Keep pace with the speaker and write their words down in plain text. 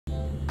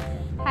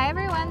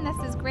everyone,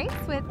 this is Grace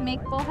with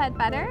Make Bullhead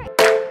Better.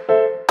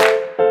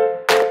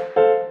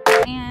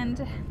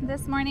 And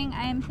this morning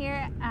I am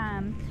here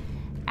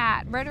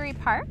at Rotary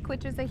Park,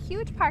 which is a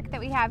huge park that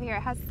we have here.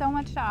 It has so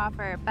much to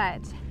offer,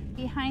 but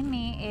behind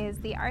me is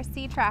the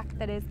RC track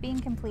that is being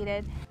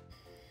completed.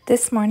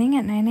 This morning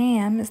at 9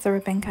 a.m. is the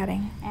ribbon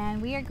cutting.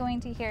 And we are going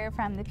to hear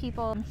from the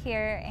people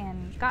here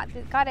and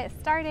got it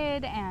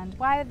started and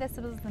why this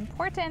was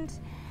important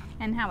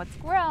and how it's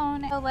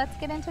grown. So let's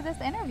get into this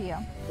interview.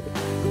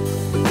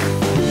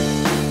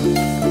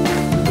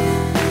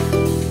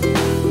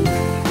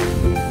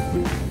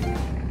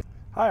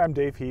 Hi, I'm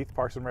Dave Heath,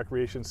 Parks and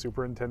Recreation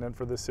Superintendent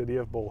for the City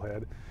of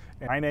Bullhead.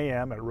 At 9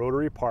 a.m. at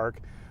Rotary Park,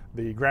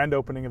 the grand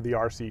opening of the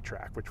RC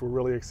track, which we're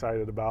really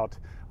excited about.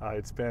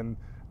 It's been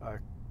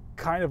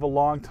kind of a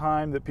long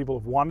time that people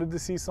have wanted to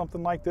see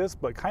something like this,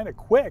 but kind of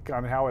quick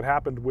on how it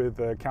happened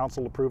with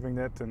council approving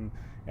it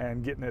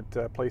and getting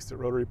it placed at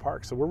Rotary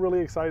Park. So we're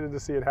really excited to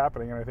see it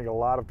happening, and I think a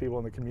lot of people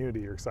in the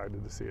community are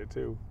excited to see it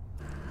too.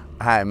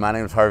 Hi, my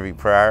name is Harvey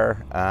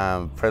Pryor.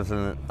 I'm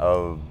president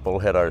of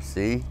Bullhead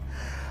RC.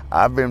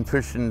 I've been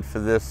pushing for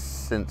this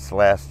since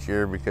last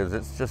year because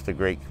it's just a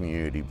great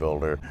community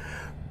builder.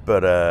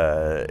 But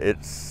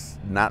it's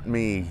not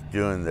me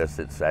doing this,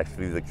 it's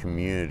actually the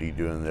community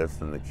doing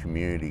this and the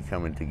community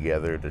coming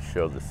together to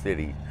show the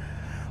city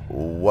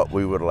what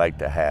we would like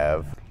to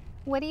have.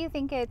 What do you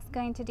think it's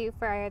going to do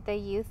for the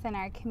youth in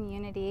our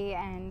community,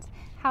 and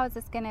how is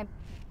this going to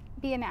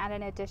be an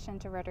added addition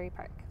to Rotary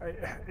Park?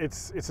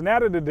 It's an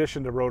added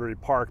addition to Rotary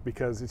Park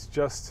because it's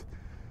just,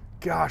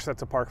 gosh,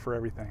 that's a park for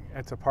everything.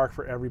 It's a park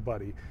for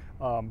everybody.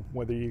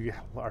 Whether you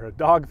are a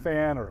dog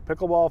fan or a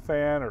pickleball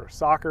fan or a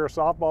soccer or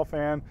softball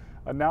fan,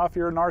 now if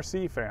you're an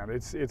RC fan,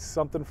 it's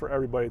something for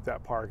everybody at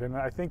that park. And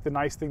I think the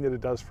nice thing that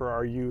it does for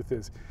our youth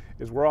is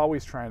we're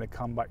always trying to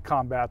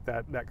combat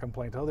that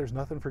complaint, oh, there's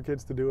nothing for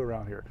kids to do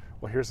around here.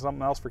 Well, here's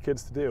something else for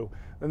kids to do.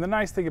 And the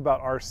nice thing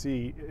about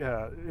RC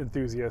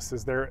enthusiasts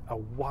is they're a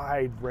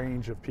wide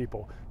range of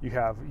people. You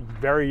have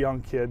very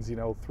young kids,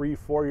 3,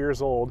 4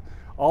 years old,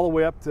 all the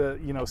way up to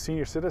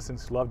senior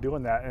citizens who love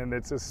doing that. And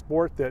it's a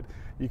sport that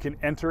you can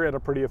enter at a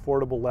pretty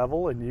affordable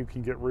level, and you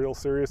can get real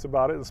serious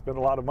about it and spend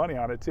a lot of money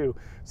on it too.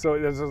 So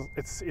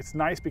it's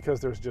nice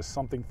because there's just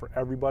something for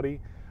everybody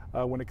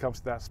when it comes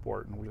to that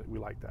sport, and we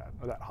like that,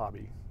 or that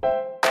hobby.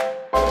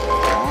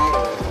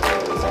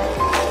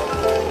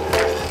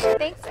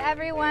 Thanks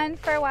everyone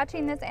for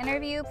watching this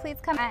interview. Please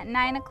come at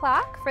 9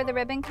 o'clock for the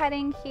ribbon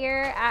cutting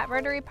here at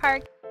Rotary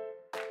Park.